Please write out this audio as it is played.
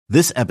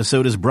This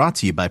episode is brought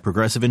to you by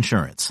Progressive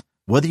Insurance.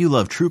 Whether you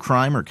love true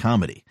crime or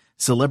comedy,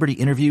 celebrity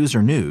interviews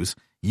or news,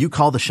 you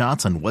call the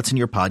shots on what's in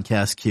your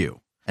podcast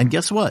queue. And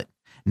guess what?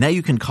 Now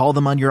you can call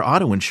them on your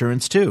auto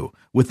insurance too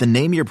with the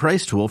Name Your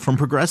Price tool from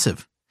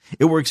Progressive.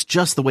 It works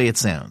just the way it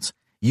sounds.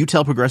 You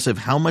tell Progressive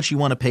how much you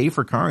want to pay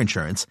for car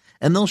insurance,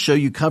 and they'll show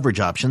you coverage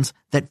options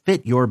that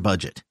fit your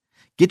budget.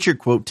 Get your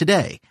quote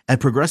today at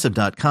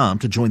Progressive.com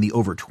to join the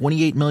over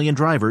 28 million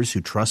drivers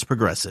who trust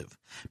Progressive.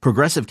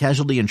 Progressive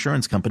Casualty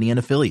Insurance Company and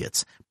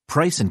Affiliates.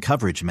 Price and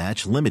coverage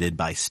match limited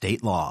by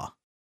state law.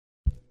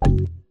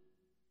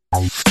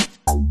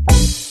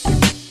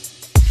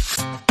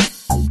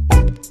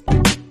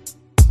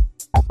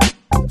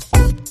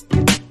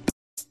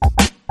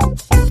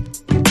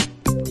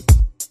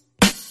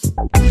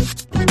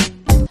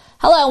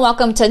 Hello and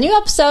welcome to a new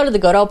episode of the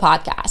Good Old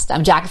Podcast.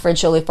 I'm Jackie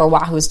Frinchuli for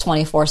Wahoo's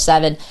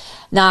 24/7.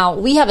 Now,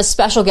 we have a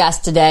special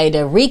guest today to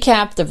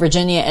recap the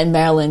Virginia and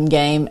Maryland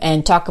game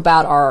and talk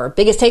about our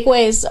biggest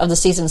takeaways of the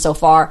season so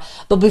far.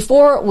 But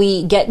before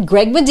we get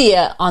Greg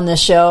Madia on the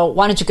show,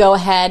 why don't you go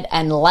ahead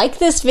and like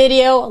this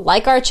video,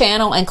 like our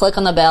channel, and click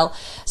on the bell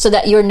so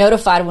that you're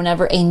notified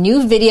whenever a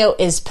new video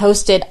is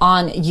posted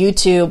on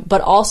YouTube. But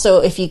also,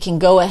 if you can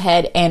go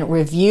ahead and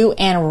review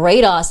and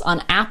rate us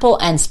on Apple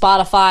and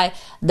Spotify.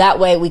 That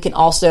way we can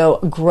also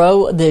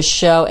grow this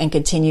show and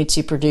continue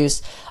to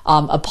produce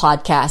a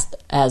podcast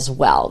as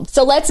well.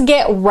 So let's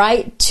get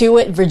right to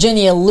it.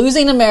 Virginia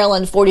losing to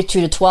Maryland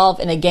 42-12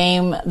 in a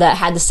game that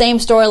had the same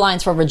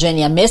storylines for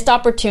Virginia. Missed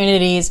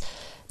opportunities.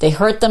 They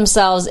hurt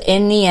themselves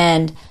in the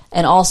end.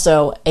 And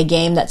also a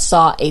game that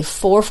saw a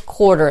fourth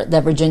quarter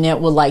that Virginia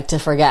would like to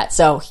forget.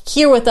 So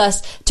here with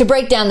us to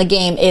break down the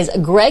game is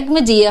Greg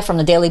Madia from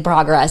the Daily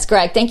Progress.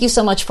 Greg, thank you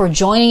so much for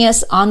joining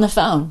us on the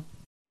phone.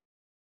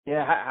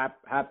 Yeah,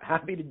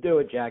 happy to do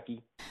it,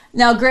 Jackie.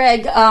 Now,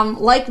 Greg,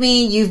 like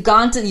me, you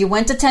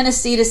went to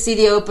Tennessee to see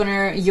the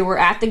opener. You were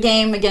at the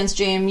game against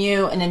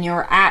JMU, and then you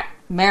were at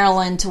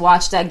Maryland to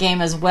watch that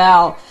game as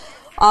well.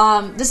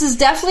 This is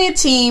definitely a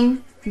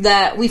team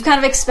that we've kind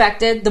of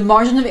expected. The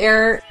margin of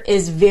error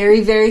is very,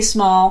 very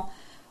small.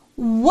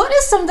 What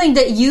is something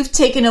that you've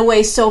taken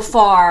away so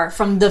far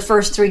from the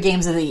first three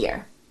games of the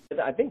year?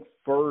 I think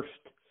first,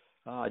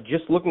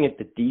 just looking at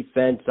the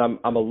defense,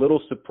 I'm a little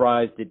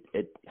surprised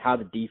at how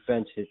the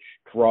defense has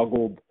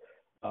struggled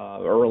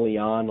early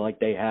on like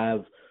they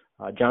have.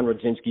 John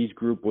Rodzinski's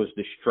group was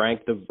the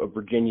strength of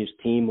Virginia's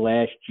team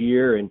last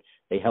year, and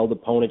they held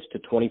opponents to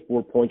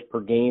 24 points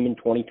per game in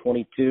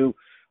 2022.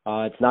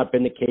 It's not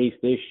been the case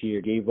this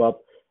year. Gave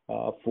up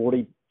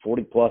 40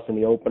 plus in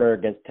the opener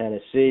against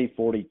Tennessee,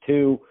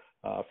 42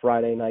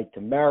 Friday night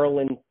to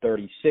Maryland,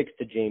 36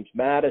 to James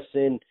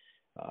Madison.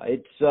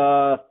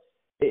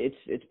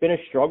 It's been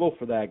a struggle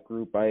for that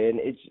group, and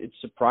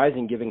it's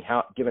surprising given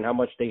how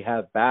much they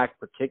have back,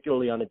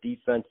 particularly on the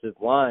defensive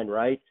line.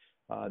 Right,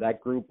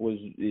 that group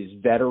is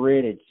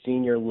veteran, it's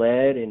senior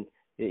led, and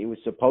it was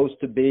supposed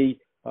to be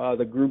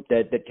the group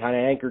that kind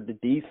of anchored the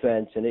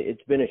defense, and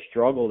it's been a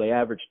struggle. They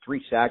averaged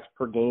 3 sacks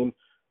per game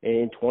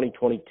in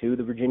 2022.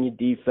 The Virginia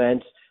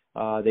defense,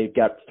 they've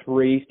got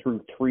 3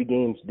 through 3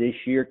 games this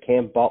year.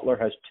 Cam Butler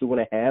has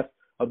 2.5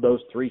 of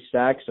those 3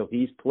 sacks, so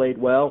he's played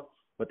well.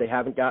 But they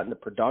haven't gotten the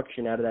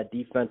production out of that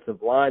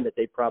defensive line that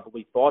they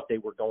probably thought they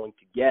were going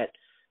to get.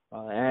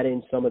 Add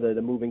in some of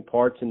the moving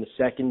parts in the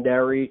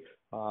secondary,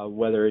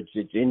 whether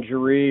it's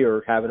injury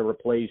or having to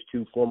replace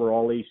 2 former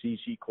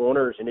All-ACC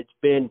corners, and it's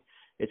been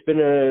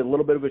a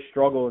little bit of a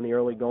struggle in the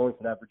early going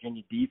for that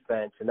Virginia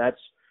defense, and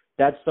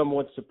that's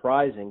somewhat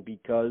surprising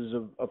because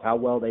of how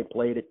well they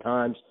played at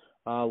times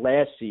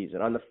last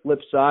season. On the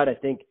flip side, I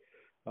think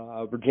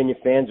Virginia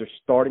fans are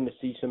starting to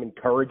see some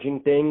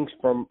encouraging things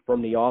from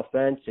the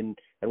offense and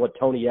what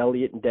Tony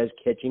Elliott and Des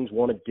Kitchings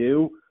want to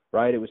do,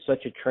 right? It was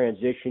such a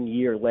transition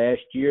year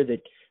last year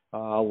that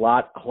a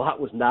lot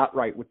was not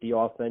right with the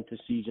offense a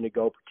season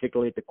ago,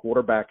 particularly at the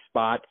quarterback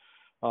spot.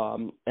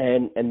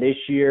 And this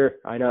year,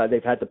 I know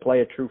they've had to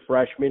play a true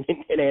freshman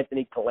in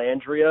Anthony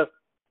Calandria,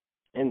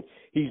 and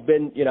he's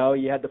been,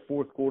 you had the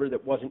fourth quarter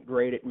that wasn't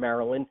great at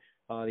Maryland.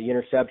 The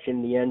interception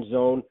in the end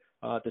zone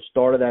at the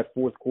start of that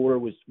fourth quarter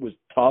was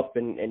tough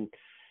and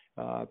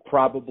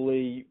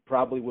probably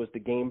was the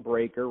game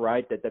breaker,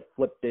 right? That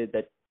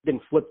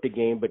didn't flip the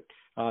game, but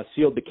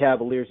sealed the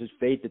Cavaliers'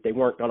 fate that they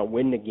weren't going to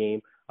win the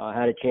game.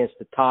 Had a chance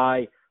to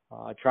tie.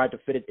 Tried to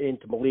fit it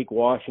into Malik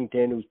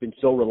Washington, who's been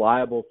so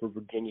reliable for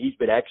Virginia. He's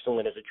been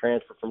excellent as a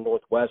transfer from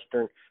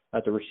Northwestern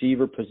at the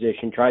receiver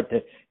position. Tried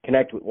to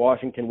connect with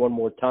Washington one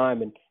more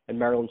time, and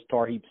Maryland's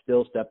Tarheeb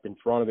still stepped in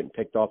front of it and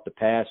picked off the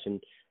pass,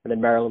 and then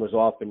Maryland was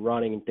off and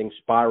running, and things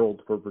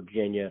spiraled for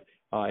Virginia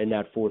in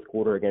that fourth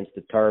quarter against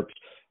the Terps.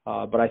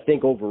 But I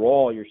think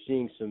overall you're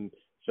seeing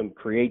some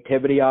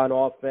creativity on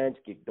offense,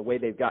 the way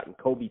they've gotten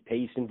Kobe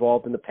Pace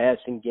involved in the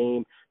passing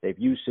game. They've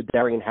used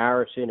Darian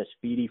Harrison, a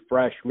speedy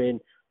freshman.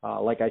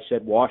 Like I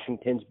said,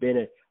 Washington's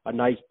been a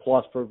nice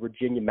plus for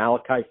Virginia.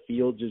 Malachi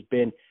Fields has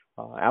been,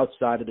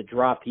 outside of the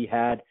drop he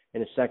had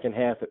in the second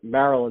half at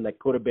Maryland that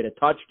could have been a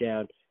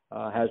touchdown,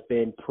 has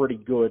been pretty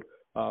good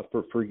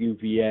for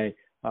UVA.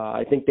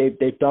 I think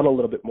they've done a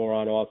little bit more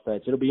on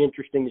offense. It'll be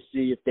interesting to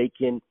see if they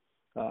can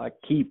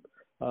keep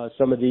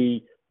some of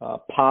the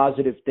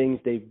positive things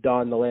they've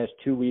done the last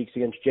 2 weeks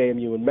against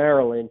JMU and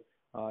Maryland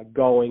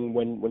going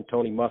when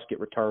Tony Muskett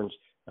returns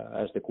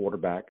as the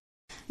quarterback.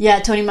 Yeah,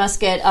 Tony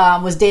Muskett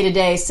was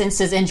day-to-day since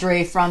his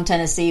injury from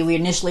Tennessee. We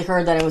initially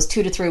heard that it was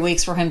 2 to 3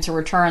 weeks for him to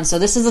return. So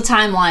this is a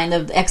timeline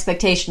of the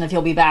expectation of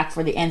he'll be back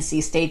for the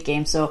NC State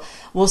game. So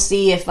we'll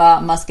see if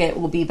Muskett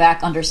will be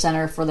back under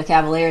center for the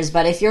Cavaliers.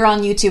 But if you're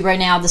on YouTube right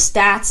now, the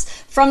stats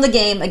from the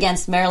game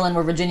against Maryland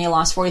where Virginia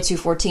lost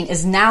 42-14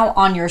 is now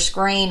on your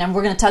screen. And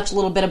we're going to touch a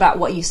little bit about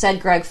what you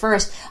said, Greg.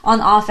 First, on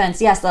offense,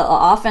 yes, the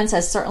offense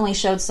has certainly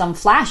showed some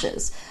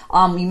flashes.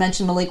 You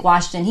mentioned Malik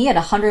Washington. He had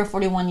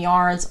 141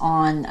 yards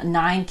on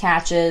 9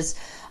 catches.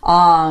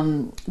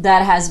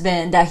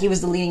 That he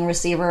was the leading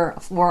receiver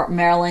for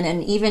Maryland.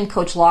 And even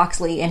Coach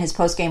Loxley in his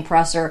postgame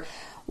presser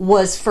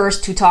was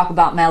first to talk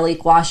about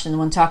Malik Washington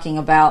when talking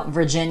about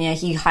Virginia.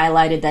 He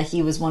highlighted that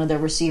he was one of the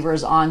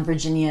receivers on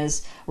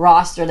Virginia's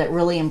roster that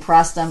really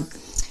impressed him.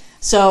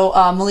 So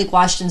Malik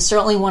Washington,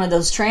 certainly one of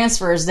those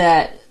transfers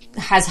that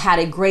has had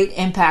a great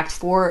impact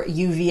for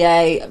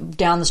UVA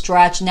down the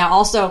stretch. Now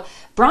also,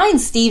 Brian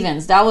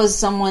Stevens, that was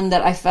someone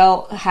that I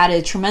felt had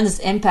a tremendous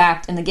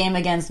impact in the game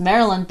against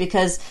Maryland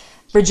because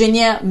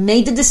Virginia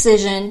made the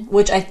decision,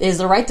 which is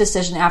the right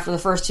decision after the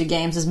first 2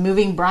 games, is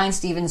moving Brian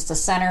Stevens to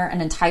center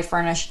and then Ty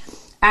Furnish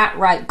at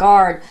right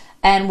guard.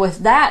 And with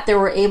that, they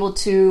were able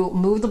to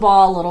move the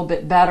ball a little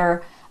bit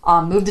better,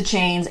 move the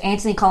chains.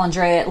 Anthony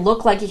Colandrea, it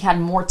looked like he had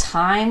more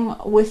time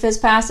with his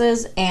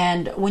passes.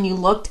 And when you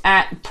looked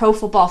at Pro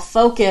Football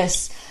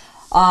Focus,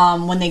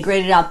 when they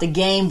graded out the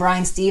game,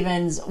 Brian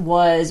Stevens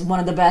was one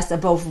of the best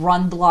at both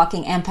run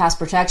blocking and pass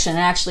protection.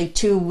 And actually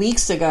 2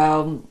 weeks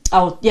ago,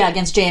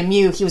 against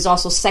JMU, he was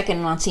also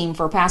second on team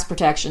for pass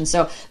protection.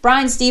 So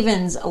Brian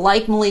Stevens,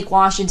 like Malik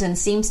Washington,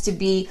 seems to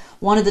be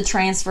one of the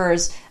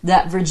transfers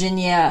that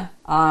Virginia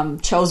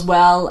chose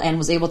well and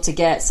was able to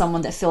get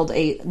someone that filled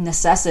a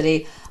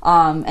necessity.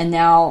 And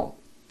now,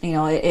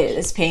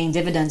 it's paying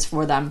dividends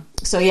for them.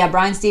 So yeah,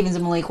 Brian Stevens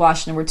and Malik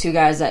Washington were 2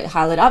 guys that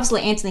highlighted.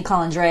 Obviously, Anthony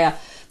Colandrea,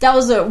 that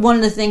was one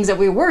of the things that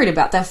we were worried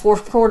about. That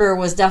fourth quarter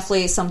was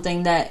definitely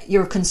something that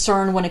you're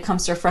concerned when it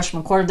comes to a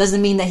freshman quarter.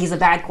 Doesn't mean that he's a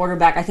bad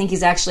quarterback. I think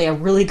he's actually a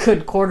really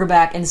good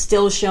quarterback and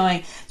still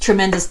showing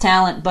tremendous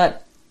talent.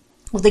 But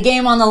with the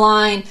game on the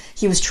line,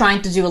 he was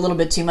trying to do a little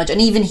bit too much.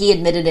 And even he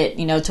admitted it.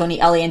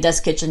 Tony Elliott and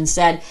Des Kitchen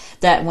said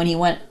that when he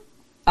went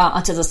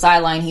onto the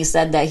sideline, he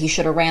said that he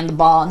should have ran the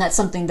ball. And that's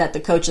something that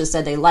the coaches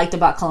said they liked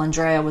about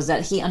Colandrea was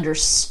that he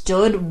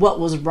understood what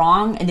was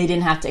wrong and they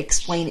didn't have to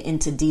explain it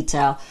into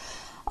detail.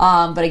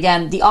 But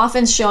again, the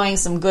offense showing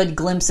some good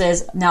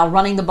glimpses. Now,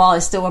 running the ball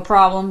is still a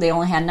problem. They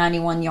only had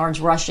 91 yards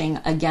rushing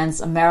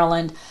against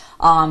Maryland.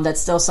 That's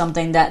still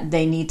something that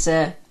they need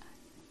to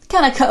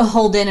kind of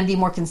hold in and be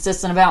more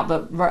consistent about.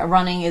 But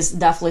running is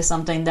definitely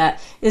something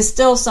that is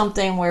still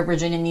something where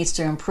Virginia needs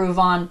to improve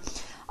on.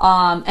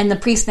 And the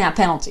pre-snap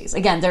penalties.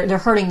 Again, they're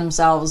hurting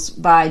themselves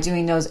by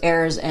doing those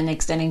errors and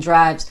extending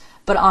drives.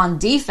 But on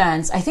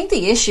defense, I think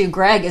the issue,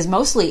 Greg, is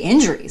mostly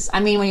injuries.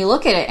 I mean, when you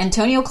look at it,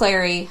 Antonio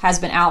Clary has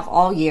been out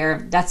all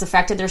year. That's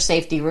affected their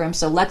safety room.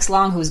 So Lex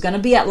Long, who's going to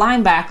be at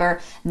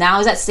linebacker, now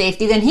is at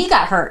safety. Then he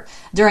got hurt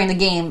during the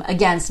game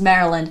against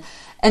Maryland.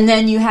 And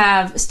then you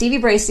have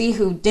Stevie Bracey,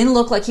 who didn't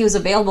look like he was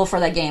available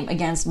for that game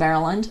against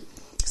Maryland.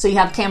 So you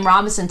have Cam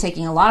Robinson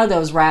taking a lot of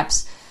those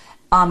reps,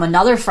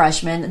 another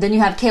freshman. Then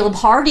you have Caleb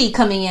Hardy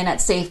coming in at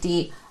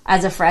safety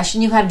as a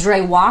freshman. You have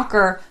Dre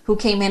Walker, who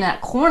came in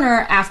at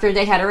corner after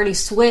they had already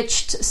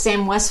switched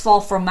Sam Westfall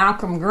for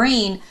Malcolm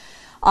Green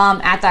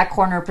at that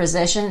corner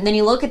position. Then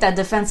you look at that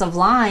defensive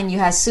line. You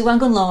have Sue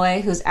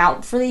Angunloe, who's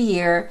out for the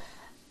year.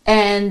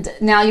 And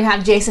now you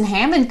have Jason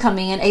Hammond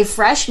coming in, a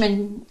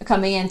freshman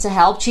coming in to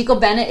help. Chico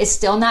Bennett is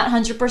still not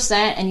 100%.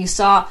 And you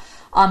saw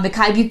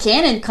Mekhi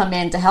Buchanan come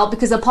in to help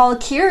because Apollo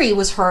Curie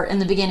was hurt in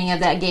the beginning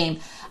of that game.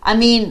 I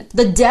mean,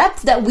 the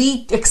depth that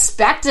we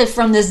expected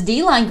from this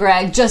D-line,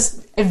 Greg,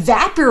 just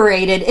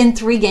evaporated in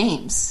 3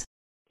 games.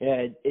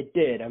 Yeah, it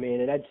did. I mean,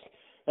 and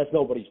that's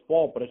nobody's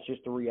fault, but it's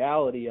just the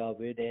reality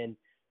of it. And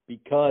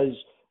because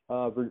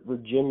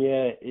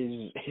Virginia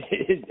is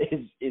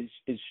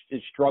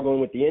struggling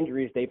with the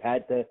injuries, they've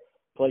had to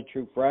play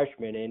true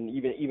freshmen. And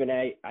even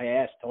I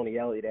asked Tony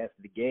Elliott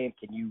after the game,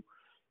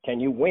 can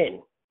you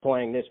win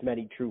playing this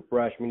many true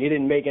freshmen? He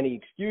didn't make any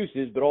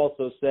excuses, but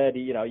also said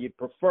you'd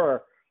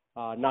prefer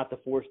not to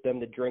force them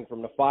to drink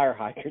from the fire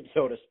hydrant,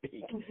 so to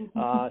speak.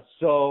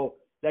 So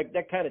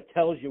that kind of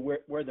tells you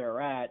where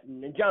they're at.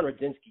 And John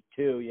Radzinski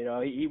too,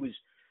 he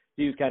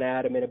was kind of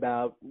adamant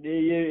about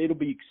it'll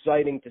be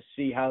exciting to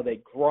see how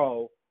they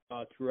grow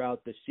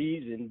throughout the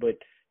season, but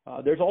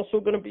there's also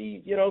going to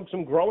be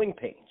some growing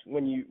pains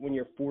when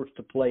you're forced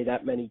to play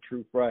that many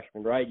true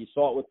freshmen, right? You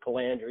saw it with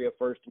Colandrea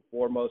first and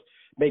foremost.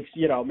 Makes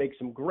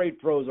some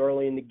great throws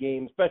early in the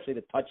game, especially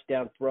the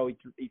touchdown throw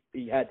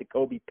he had to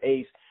Kobe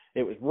Pace.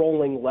 It was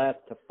rolling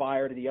left to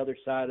fire to the other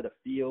side of the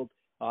field,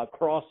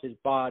 across his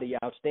body.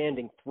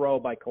 Outstanding throw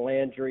by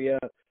Colandrea.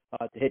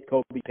 to hit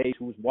Kobe Pace,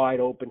 who was wide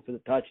open for the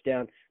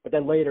touchdown. But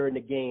then later in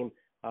the game,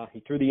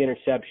 he threw the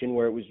interception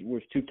where it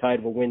was too tight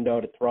of a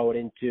window to throw it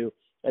into,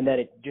 and then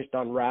it just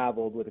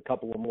unraveled with a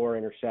couple of more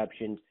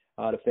interceptions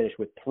to finish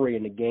with 3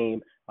 in the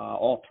game,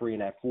 all 3 in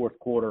that fourth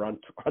quarter on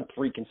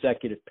 3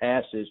 consecutive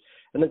passes.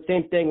 And the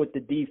same thing with the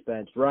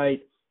defense,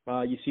 right?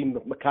 You see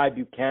Mekhi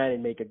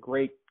Buchanan make a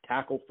great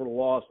tackle for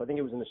loss. I think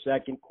it was in the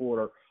second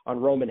quarter on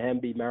Roman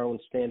Hemby,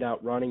 Maryland's standout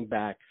running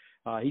back.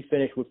 He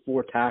finished with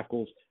 4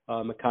 tackles,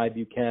 Mekhi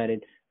Buchanan.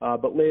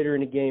 But later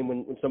in the game,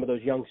 when some of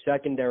those young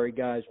secondary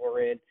guys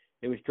were in,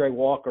 it was Dre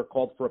Walker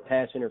called for a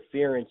pass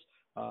interference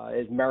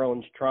as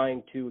Maryland's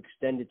trying to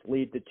extend its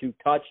lead to 2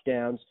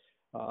 touchdowns.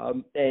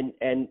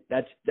 And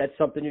that's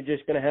something you're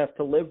just going to have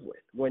to live with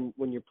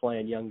when you're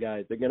playing young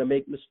guys. They're going to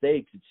make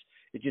mistakes.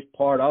 It's just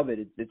part of it.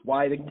 It's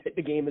why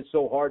the game is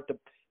so hard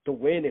to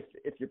win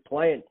if you're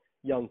playing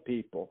young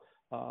people.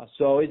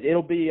 So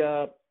it'll be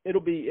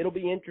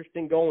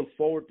interesting going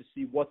forward to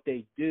see what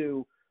they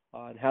do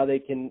and how they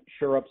can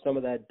shore up some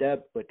of that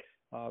depth. But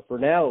for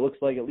now, it looks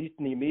like at least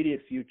in the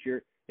immediate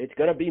future, it's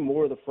going to be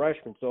more of the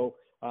freshmen. So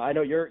I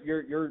know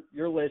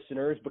your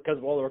listeners, because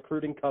of all the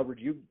recruiting coverage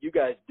you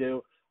guys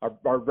do,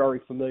 are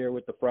very familiar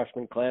with the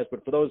freshman class.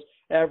 But for those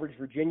average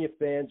Virginia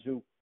fans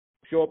who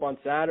show up on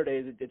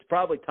Saturdays, it's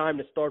probably time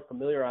to start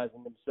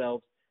familiarizing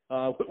themselves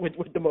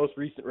with the most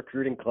recent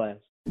recruiting class.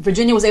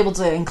 Virginia was able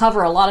to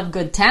uncover a lot of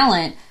good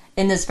talent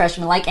in this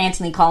freshman, like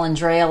Anthony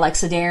Colandrea, like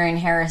Cedarian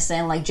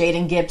Harrison, like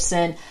Jaden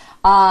Gibson.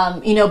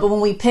 But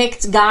when we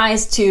picked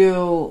guys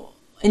to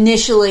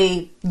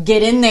initially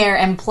get in there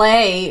and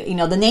play,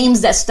 the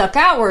names that stuck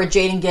out were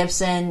Jaden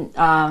Gibson,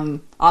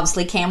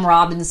 obviously Cam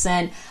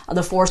Robinson,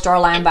 the 4-star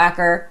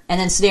linebacker, and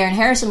then Cedarian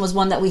Harrison was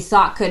one that we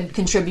thought could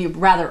contribute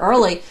rather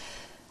early.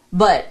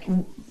 But,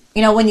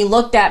 when you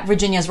looked at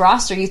Virginia's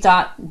roster, you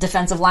thought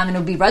defensive linemen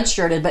would be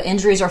redshirted, but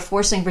injuries are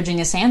forcing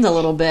Virginia's hand a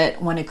little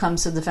bit when it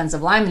comes to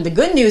defensive linemen. The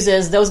good news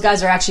is those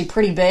guys are actually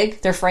pretty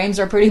big. Their frames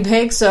are pretty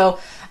big, so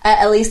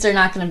at least they're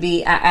not going to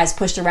be as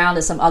pushed around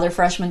as some other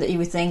freshmen that you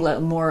would think,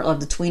 more of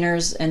the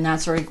tweeners in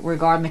that sort of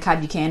regard. Mekhi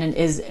Buchanan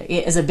is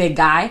a big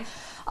guy.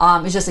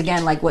 It's just,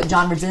 again, like what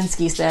John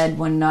Radzinski said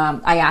when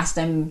I asked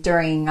him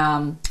during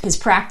his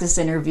practice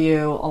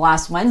interview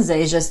last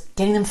Wednesday, is just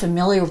getting them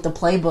familiar with the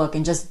playbook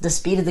and just the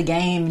speed of the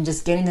game and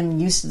just getting them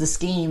used to the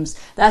schemes.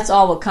 That's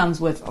all what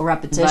comes with a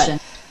repetition.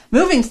 But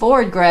moving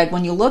forward, Greg,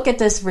 when you look at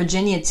this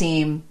Virginia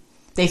team,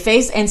 they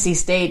faced NC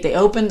State. They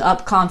opened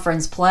up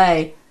conference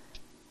play.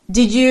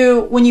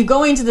 When you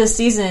go into this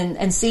season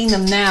and seeing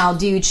them now,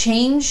 do you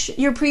change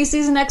your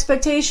preseason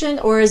expectation,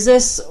 or is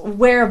this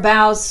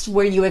whereabouts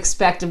where you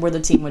expected where the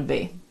team would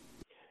be?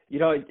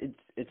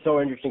 It's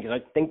so interesting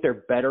because I think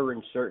they're better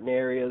in certain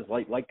areas,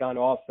 like on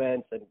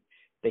offense, and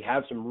they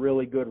have some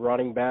really good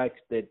running backs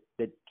that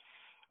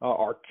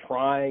are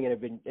trying and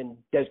have been. And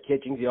Des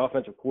Kitchings, the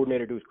offensive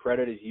coordinator, to his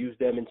credit, has used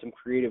them in some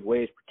creative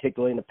ways,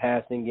 particularly in the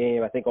passing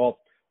game. I think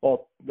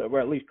or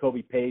at least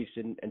Kobe Pace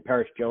and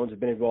Parrish Jones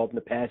have been involved in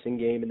the passing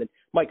game. And then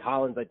Mike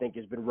Hollins, I think,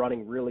 has been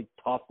running really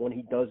tough when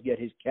he does get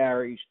his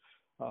carries.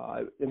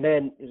 And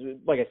then,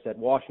 like I said,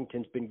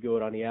 Washington's been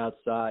good on the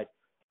outside.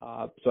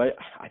 So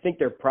I think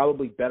they're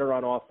probably better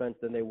on offense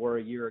than they were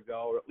a year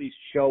ago, or at least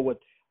show what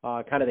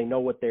they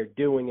know what they're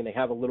doing, and they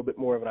have a little bit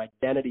more of an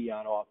identity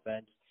on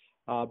offense.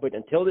 But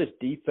until this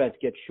defense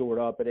gets shored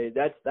up,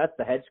 that's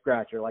the head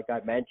scratcher, like I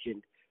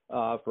mentioned.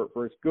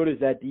 For as good as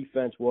that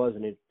defense was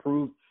and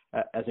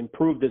as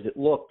improved as it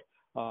looked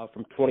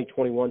from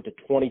 2021 to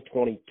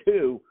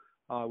 2022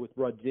 with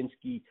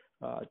Radzinski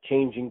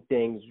changing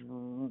things,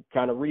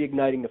 kind of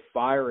reigniting the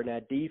fire in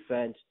that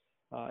defense,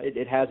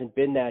 it hasn't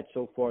been that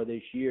so far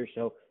this year.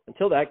 So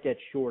until that gets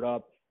shored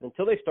up,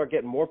 until they start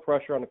getting more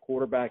pressure on the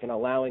quarterback and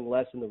allowing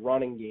less in the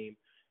running game,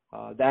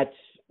 that's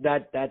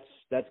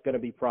going to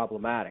be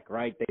problematic,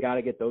 right? They got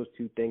to get those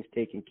two things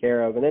taken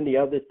care of. And then the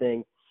other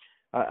thing,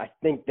 I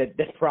think that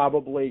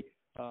probably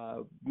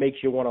makes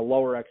you want to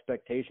lower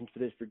expectations for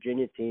this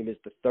Virginia team is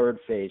the third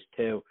phase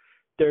too.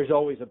 There's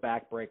always a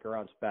backbreaker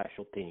on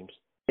special teams.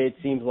 It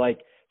seems like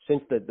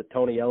since the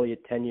Tony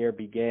Elliott tenure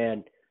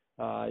began,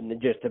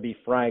 and just to be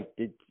frank,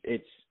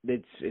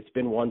 it's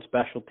been one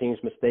special teams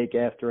mistake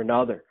after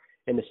another.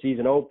 In the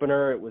season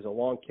opener, it was a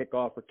long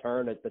kickoff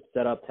return that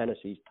set up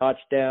Tennessee's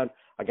touchdown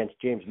against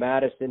James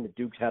Madison. The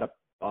Dukes had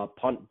a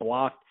punt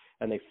blocked,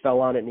 and they fell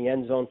on it in the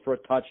end zone for a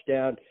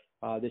touchdown.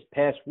 This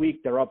past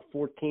week, they're up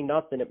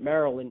 14-0 at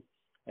Maryland,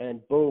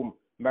 and boom,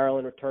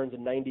 Maryland returns a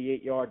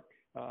 98-yard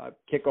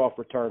kickoff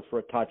return for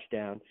a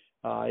touchdown.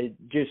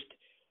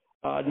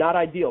 Not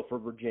ideal for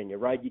Virginia,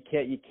 right?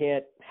 You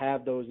can't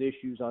have those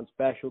issues on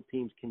special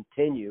teams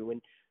continue.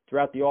 And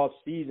throughout the off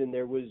season,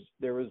 there was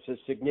a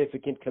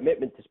significant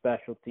commitment to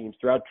special teams.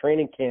 Throughout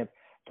training camp,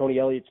 Tony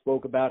Elliott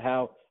spoke about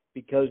how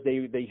because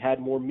they had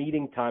more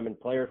meeting time and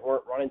players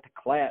weren't running to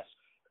class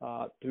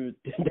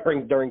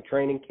during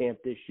training camp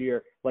this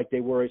year like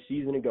they were a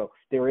season ago.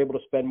 They were able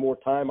to spend more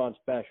time on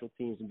special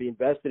teams and be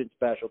invested in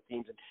special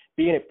teams. And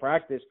being at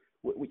practice,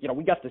 we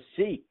got to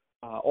see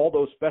all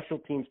those special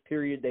teams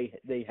period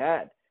they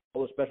had.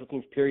 all the special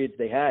teams periods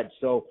they had.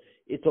 So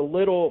it's a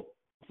little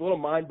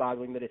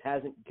mind-boggling that it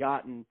hasn't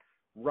gotten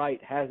right,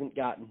 hasn't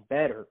gotten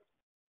better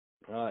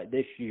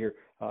this year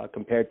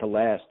compared to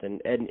last,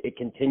 and it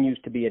continues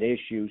to be an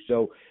issue.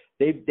 So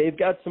they've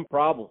got some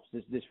problems,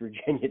 this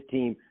Virginia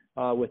team,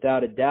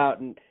 without a doubt.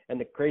 And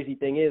the crazy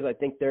thing is, I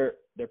think they're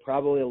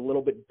probably a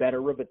little bit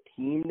better of a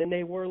team than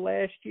they were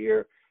last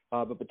year.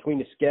 But between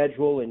the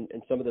schedule and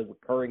some of the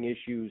recurring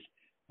issues,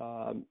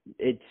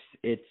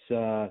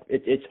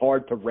 it's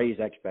hard to raise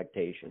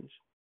expectations.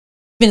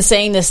 Been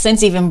saying this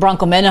since even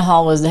Bronco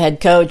Mendenhall was the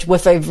head coach.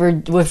 With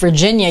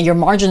Virginia, your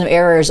margin of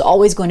error is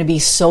always going to be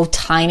so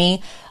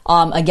tiny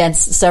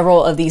against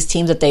several of these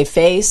teams that they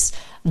face.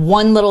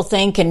 One little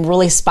thing can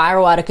really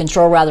spiral out of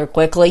control rather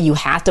quickly. You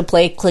have to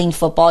play clean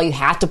football. You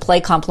have to play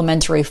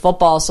complementary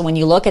football. So when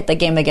you look at the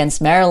game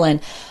against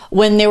Maryland,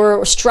 when they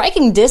were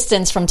striking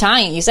distance from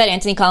tying, you said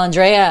Anthony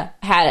Colandrea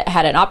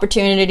had an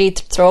opportunity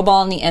to throw a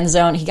ball in the end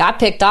zone. He got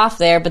picked off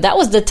there, but that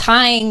was the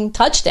tying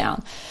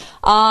touchdown.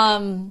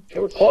 They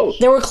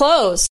were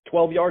close.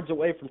 12 yards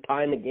away from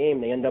tying the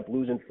game. They end up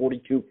losing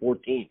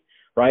 42-14,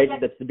 right?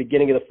 That's the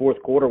beginning of the fourth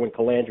quarter when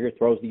Colandrea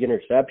throws the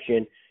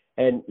interception.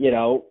 And,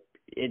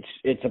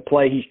 it's a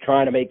play he's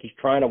trying to make. He's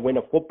trying to win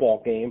a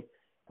football game.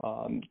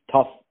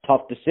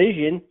 Tough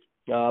decision,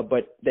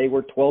 but they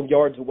were 12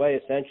 yards away,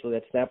 essentially.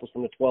 That snap was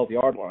from the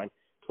 12-yard line.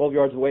 12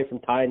 yards away from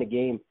tying the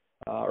game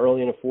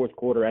early in the fourth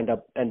quarter, end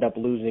up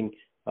losing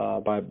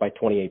by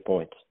 28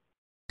 points.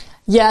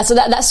 Yeah, so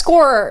that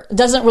score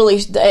doesn't really,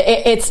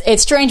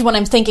 it's strange when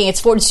I'm thinking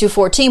it's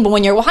 42-14, but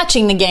when you're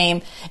watching the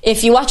game,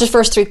 if you watch the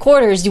first three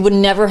quarters, you would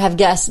never have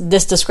guessed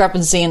this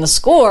discrepancy in the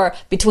score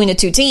between the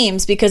two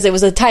teams because it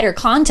was a tighter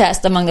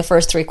contest among the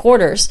first three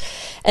quarters.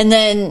 And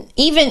then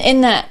even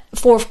in that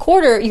fourth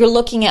quarter, you're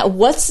looking at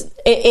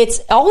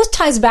it always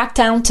ties back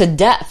down to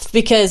depth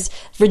because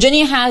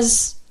Virginia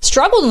has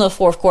struggled in the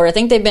fourth quarter. I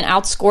think they've been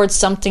outscored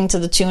something to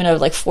the tune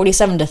of like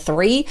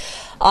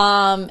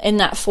 47-3 in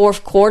that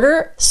fourth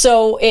quarter.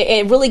 So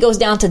it really goes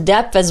down to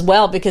depth as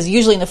well because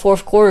usually in the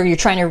fourth quarter you're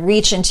trying to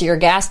reach into your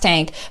gas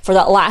tank for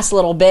that last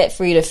little bit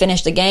for you to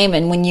finish the game.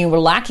 And when you were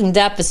lacking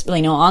depth,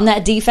 on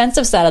that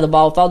defensive side of the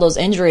ball with all those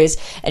injuries,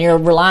 and you're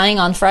relying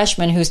on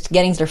freshmen who's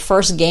getting their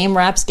first game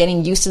reps,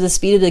 getting used to the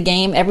speed of the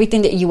game,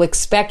 everything that you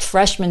expect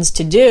freshmen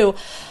to do,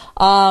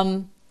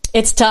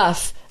 it's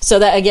tough. So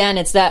that, again,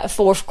 it's that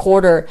fourth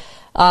quarter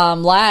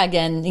lag.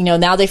 And,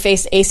 now they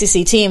face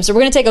ACC teams. So we're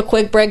going to take a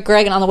quick break,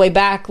 Greg, and on the way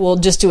back, we'll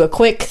just do a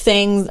quick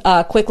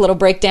little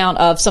breakdown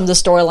of some of the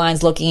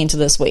storylines looking into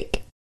this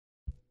week.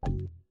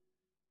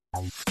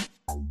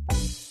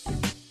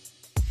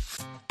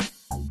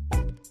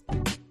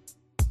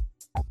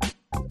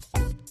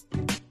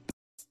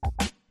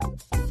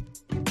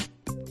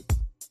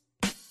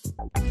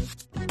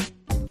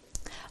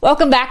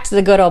 Welcome back to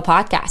the Good Old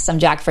Podcast. I'm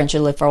Jack French,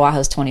 who live for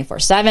Wahoo's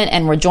 24/7,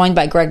 and we're joined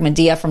by Greg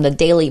Madia from the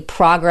Daily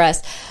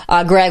Progress.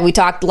 Greg, we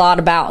talked a lot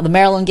about the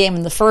Maryland game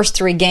and the first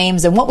three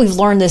games and what we've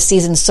learned this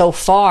season so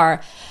far.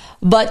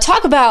 But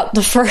talk about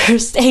the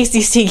first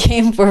ACC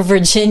game for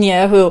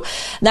Virginia, who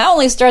not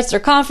only starts their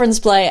conference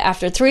play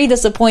after three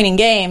disappointing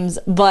games,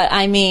 but,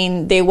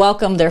 they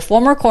welcome their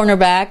former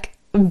cornerback,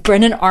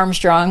 Brennan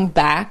Armstrong,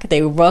 back.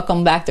 They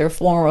welcome back their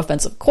former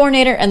offensive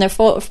coordinator and their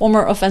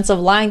former offensive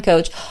line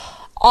coach,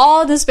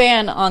 all this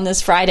span on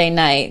this Friday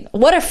night.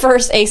 What a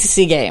first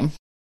ACC game.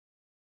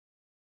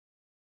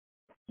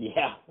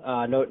 Yeah,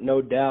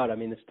 no doubt.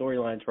 The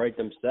storylines write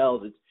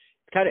themselves. It's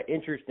kind of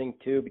interesting,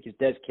 too, because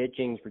Des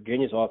Kitchings,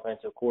 Virginia's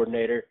offensive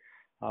coordinator,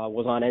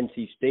 was on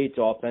NC State's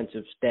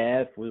offensive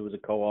staff. He was a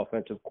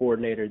co-offensive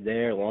coordinator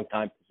there, a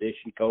longtime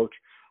position coach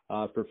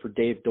for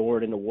Dave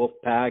Doran in the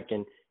Wolfpack.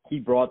 And he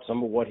brought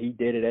some of what he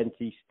did at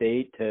NC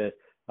State to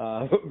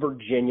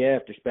Virginia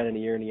after spending a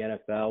year in the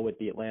NFL with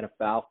the Atlanta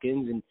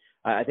Falcons. And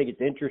I think it's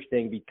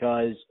interesting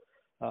because,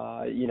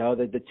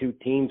 the two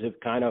teams have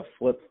kind of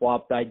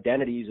flip-flopped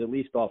identities, at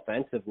least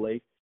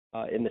offensively,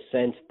 in the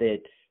sense that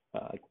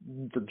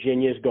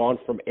Virginia's gone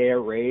from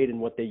air raid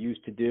and what they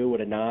used to do with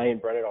Anai and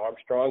Brennan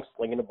Armstrong,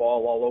 slinging the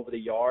ball all over the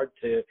yard,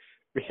 to,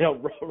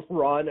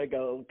 run a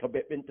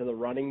commitment to the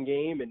running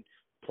game and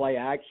play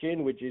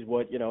action, which is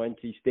what,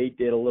 NC State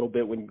did a little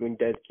bit when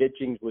Des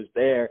Kitchings was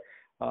there.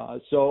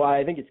 So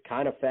I think it's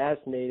kind of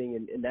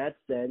fascinating in that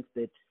sense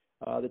that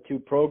the two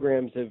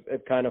programs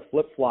have kind of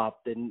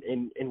flip-flopped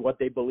in what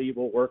they believe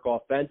will work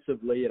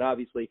offensively. It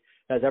obviously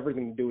has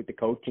everything to do with the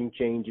coaching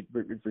change at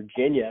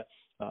Virginia.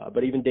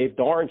 But even Dave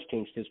Doran's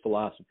changed his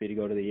philosophy to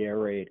go to the air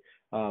raid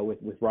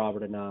with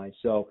Robert and I.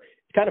 So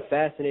it's kind of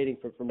fascinating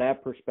from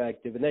that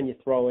perspective. And then you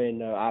throw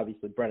in,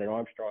 obviously, Brennan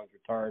Armstrong's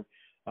return,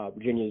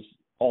 Virginia's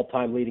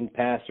all-time leading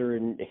passer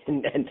and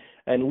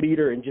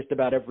leader in just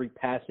about every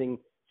passing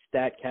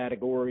stat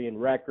category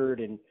and record.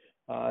 And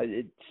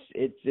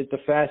it's a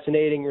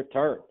fascinating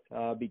return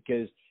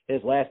because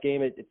his last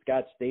game at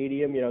Scott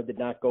Stadium, did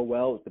not go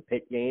well. It was the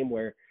Pitt game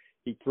where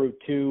he threw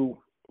two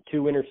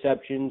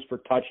interceptions for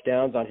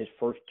touchdowns on his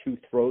first two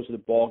throws of the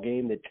ball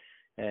game,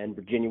 and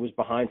Virginia was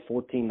behind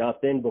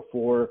 14-0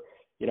 before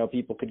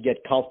people could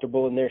get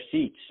comfortable in their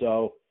seats.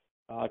 So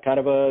kind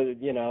of a,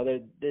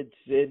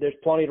 there's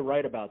plenty to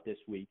write about this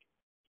week.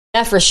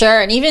 Yeah, for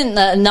sure. And even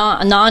the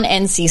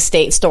non-NC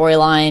State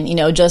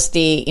storyline, just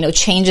the,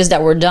 changes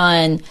that were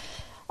done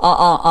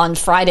on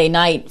Friday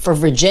night for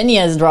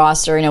Virginia's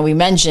roster. We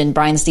mentioned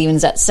Brian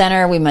Stevens at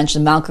center. We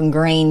mentioned Malcolm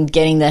Green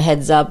getting the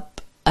heads up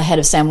ahead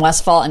of Sam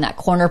Westfall in that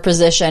corner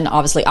position,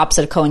 obviously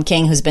opposite of Cohen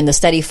King, who's been the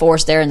steady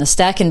force there in the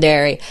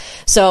secondary.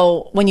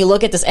 So when you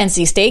look at this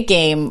NC State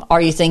game,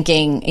 are you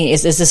thinking,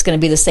 is this going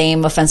to be the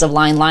same offensive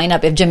line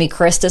lineup? If Jimmy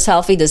Christ is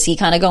healthy, does he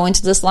kind of go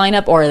into this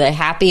lineup, or are they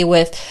happy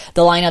with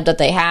the lineup that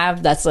they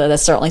have? That's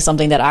certainly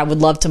something that I would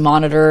love to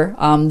monitor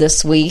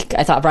this week.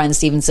 I thought Brian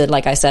Stevens did,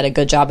 like I said, a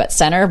good job at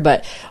center,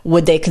 but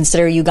would they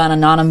consider Ugonna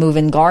Nana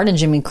moving guard and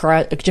Jimmy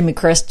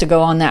Christ to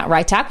go on that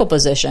right tackle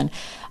position?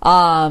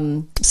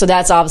 So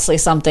that's obviously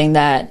something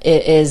that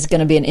is going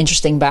to be an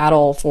interesting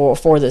battle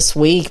for this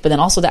week. But then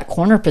also that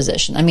corner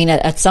position. I mean,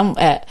 I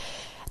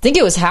think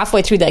it was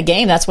halfway through that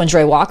game, that's when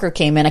Dre Walker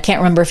came in. I can't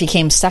remember if he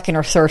came second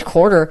or third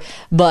quarter,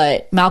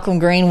 but Malcolm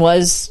Green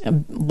was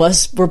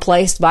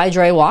replaced by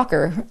Dre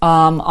Walker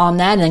on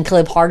that. And then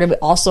Caleb Harder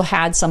also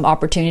had some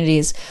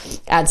opportunities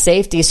at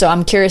safety. So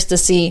I'm curious to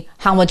see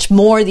how much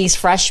more these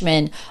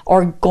freshmen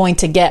are going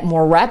to get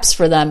more reps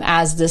for them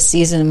as this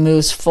season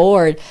moves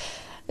forward.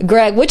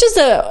 Greg,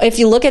 if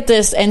you look at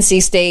this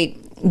NC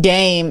State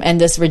game and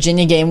this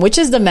Virginia game, which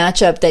is the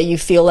matchup that you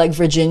feel like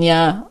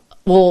Virginia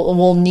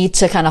will need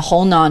to kind of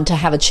hold on to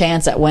have a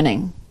chance at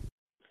winning?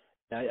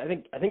 I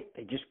think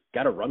they just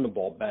got to run the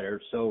ball better.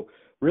 So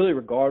really,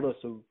 regardless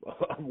of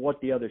what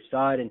the other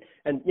side and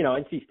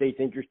NC State's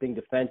interesting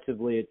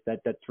defensively. It's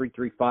that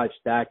 3-3-5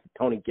 stack that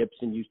Tony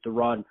Gibson used to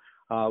run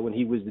when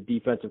he was the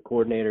defensive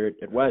coordinator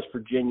at West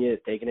Virginia,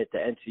 taking it to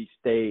NC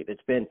State.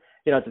 It's been,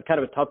 it's kind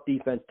of a tough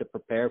defense to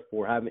prepare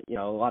for.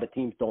 A lot of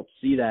teams don't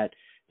see that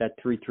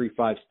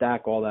 3-3-5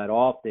 stack all that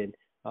often,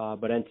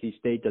 but NC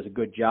State does a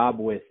good job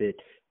with it.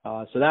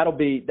 So that'll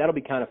be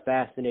kind of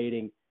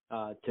fascinating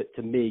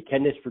to me.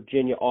 Can this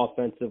Virginia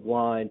offensive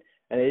line,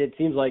 and it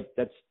seems like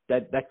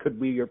that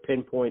could be your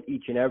pinpoint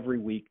each and every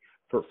week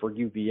for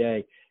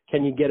UVA.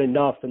 Can you get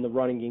enough in the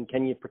running game?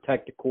 Can you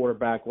protect the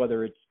quarterback,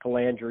 whether it's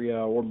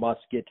Calandria or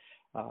Musket?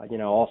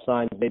 All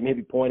signs may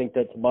be pointing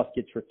to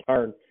Musket's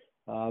return.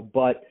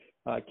 But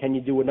can you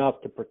do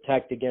enough to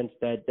protect against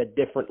that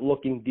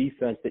different-looking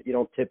defense that you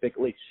don't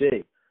typically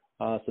see?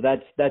 So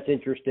that's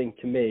interesting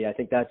to me. I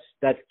think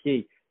that's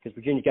key because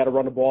Virginia's got to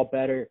run the ball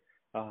better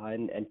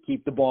and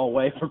keep the ball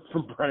away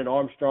from Brennan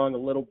Armstrong a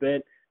little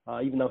bit,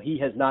 even though he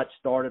has not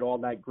started all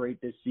that great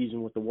this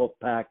season with the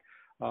Wolfpack.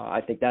 I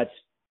think that's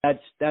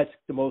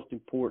the most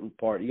important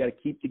part. You got to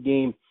keep the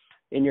game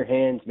in your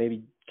hands,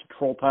 maybe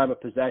control time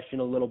of possession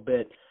a little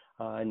bit,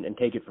 and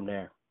take it from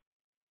there.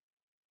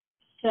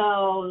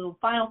 So,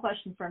 final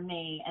question from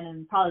me, and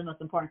then probably the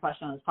most important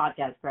question on this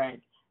podcast,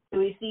 Greg. Do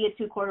we see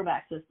a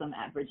 2-quarterback system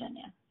at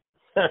Virginia?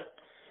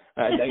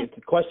 It's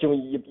a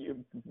question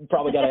you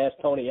probably got to ask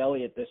Tony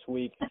Elliott this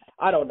week.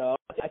 I don't know.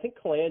 I think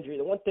Calandria,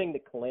 the one thing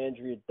that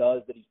Calandria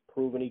does that he's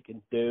proven he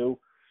can do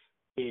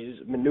is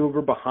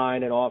maneuver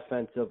behind an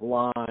offensive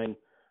line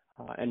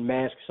and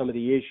mask some of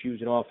the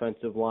issues an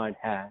offensive line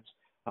has.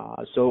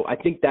 So I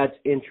think that's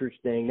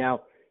interesting.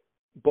 Now,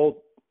 both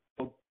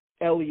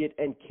Elliott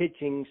and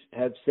Kitchings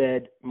have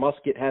said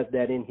Musket has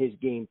that in his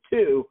game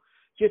too,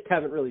 just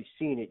haven't really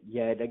seen it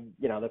yet.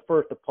 The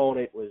first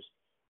opponent was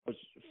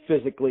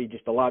physically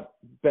just a lot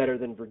better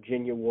than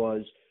Virginia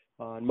was,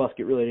 and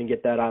Musket really didn't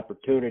get that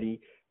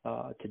opportunity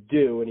to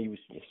do, and he was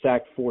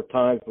sacked 4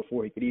 times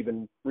before he could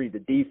even read the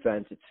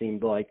defense, it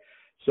seemed like.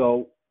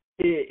 So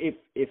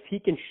if he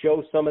can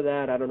show some of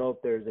that, I don't know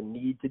if there's a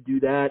need to do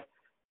that,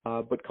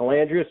 but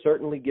Calandria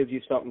certainly gives you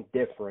something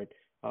different.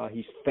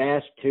 He's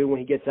fast, too, when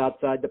he gets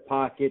outside the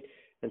pocket,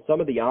 and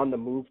some of the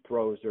on-the-move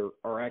throws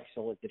are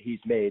excellent that he's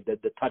made.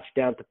 The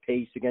touchdown to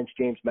pace against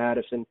James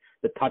Madison,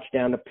 the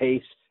touchdown to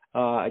pace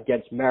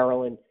against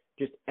Maryland,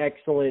 just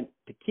excellent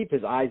to keep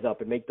his eyes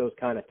up and make those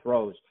kind of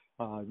throws.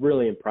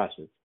 Really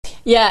impressive.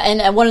 Yeah,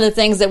 and one of the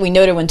things that we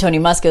noted when Tony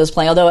Musket was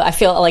playing, although I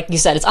feel like you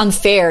said it's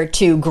unfair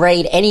to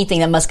grade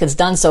anything that Musket's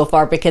done so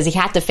far because he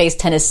had to face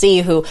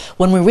Tennessee, who,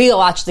 when we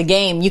rewatch the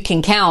game, you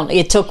can count,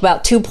 it took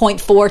about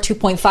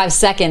 2.5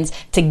 seconds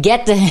to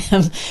get to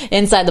him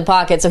inside the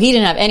pocket. So he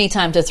didn't have any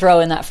time to throw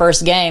in that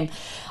first game.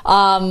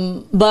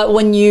 But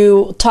when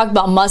you talk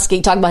about Musket,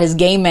 you talk about his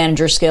game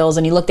manager skills,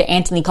 and you looked at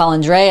Anthony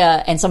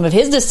Calandria and some of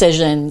his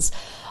decisions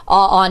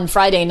on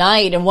Friday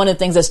night, and one of the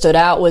things that stood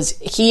out was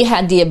he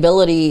had the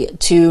ability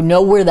to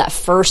know where that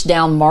first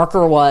down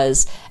marker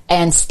was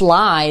and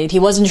slide. He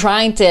wasn't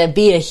trying to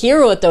be a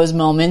hero at those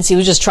moments. He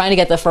was just trying to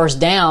get the first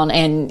down,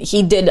 and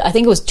he did, I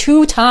think it was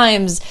 2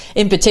 times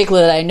in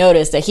particular that I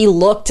noticed that he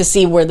looked to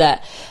see where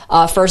that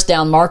first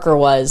down marker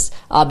was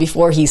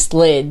before he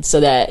slid,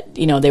 so that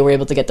they were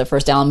able to get the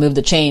first down and move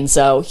the chain.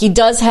 So he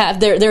does have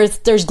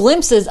there's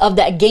glimpses of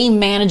that game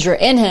manager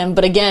in him,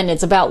 but again,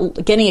 it's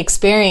about getting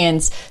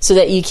experience so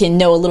that you can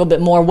know a little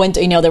bit more when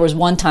there was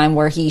one time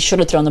where he should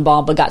have thrown the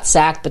ball but got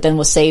sacked, but then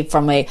was saved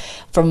from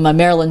a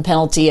Maryland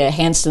penalty, a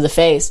hands to to the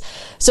face.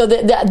 So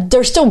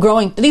they're still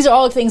growing. These are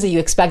all things that you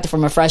expected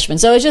from a freshman.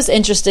 So it's just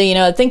interesting.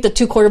 I think the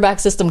 2-quarterback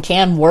system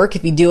can work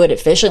if you do it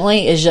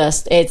efficiently.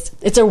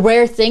 It's a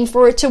rare thing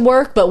for it to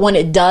work, but when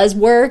it does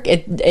work,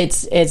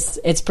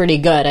 it's pretty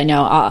good. I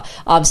know,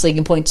 obviously you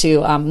can point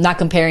to, not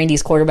comparing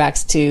these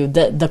quarterbacks to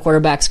the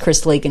quarterbacks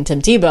Chris Leak and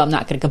Tim Tebow. I'm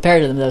not going to compare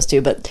to them, those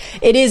two, but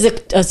it is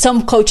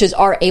some coaches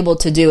are able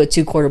to do a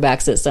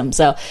 2-quarterback system.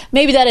 So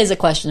maybe that is a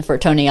question for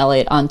Tony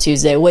Elliott on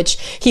Tuesday, which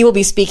he will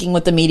be speaking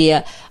with the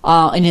media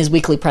in his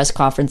weekly press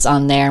conference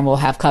on there, and we'll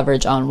have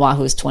coverage on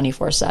Wahoo's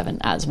 24/7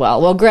 as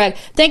well. Well, Greg,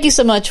 thank you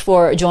so much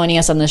for joining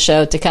us on the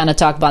show to kind of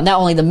talk about not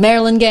only the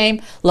Maryland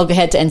game, look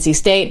ahead to NC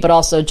State, but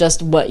also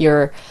just what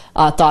your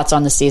thoughts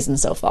on the season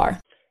so far.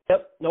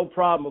 Yep, no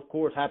problem. Of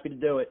course, happy to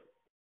do it.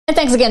 And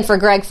thanks again for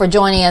Greg for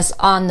joining us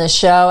on the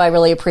show. I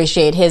really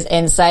appreciate his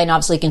insight. And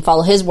obviously you can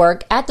follow his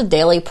work at the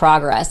Daily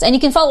Progress. And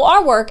you can follow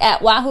our work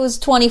at Wahoo's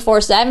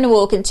 24/7.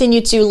 We'll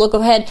continue to look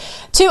ahead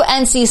to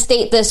NC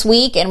State this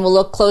week, and we'll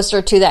look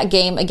closer to that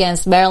game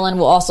against Maryland.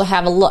 We'll also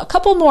have a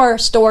couple more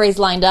stories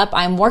lined up.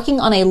 I'm working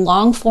on a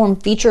long-form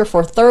feature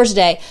for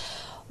Thursday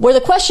where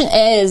the question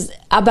is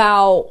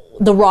about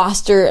the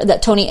roster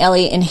that Tony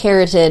Elliott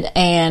inherited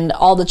and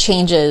all the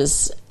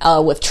changes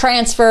with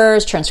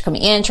transfers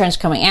coming in,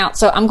 transfers coming out.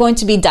 So I'm going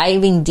to be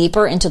diving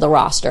deeper into the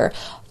roster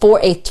for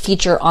a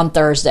feature on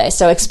Thursday.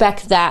 So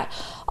expect that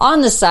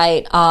on the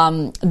site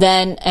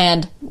then.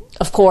 And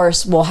of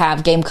course, we'll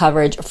have game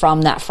coverage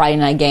from that Friday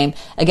night game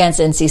against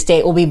NC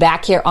State. We'll be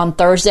back here on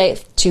Thursday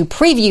to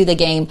preview the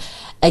game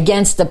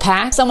against the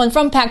Pack. Someone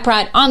from Pack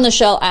Pride on the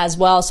show as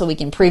well, so we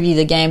can preview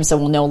the game, so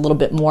we'll know a little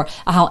bit more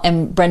how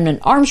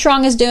Brendan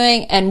Armstrong is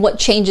doing and what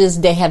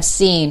changes they have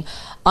seen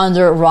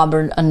under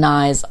Robert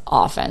Anai's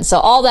offense. So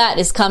all that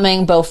is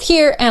coming both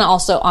here and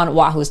also on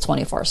Wahoo's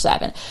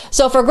 24/7.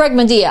 So for Greg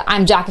Madia,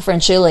 I'm Jackie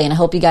Franchuli, and I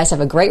hope you guys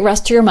have a great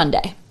rest of your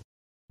Monday.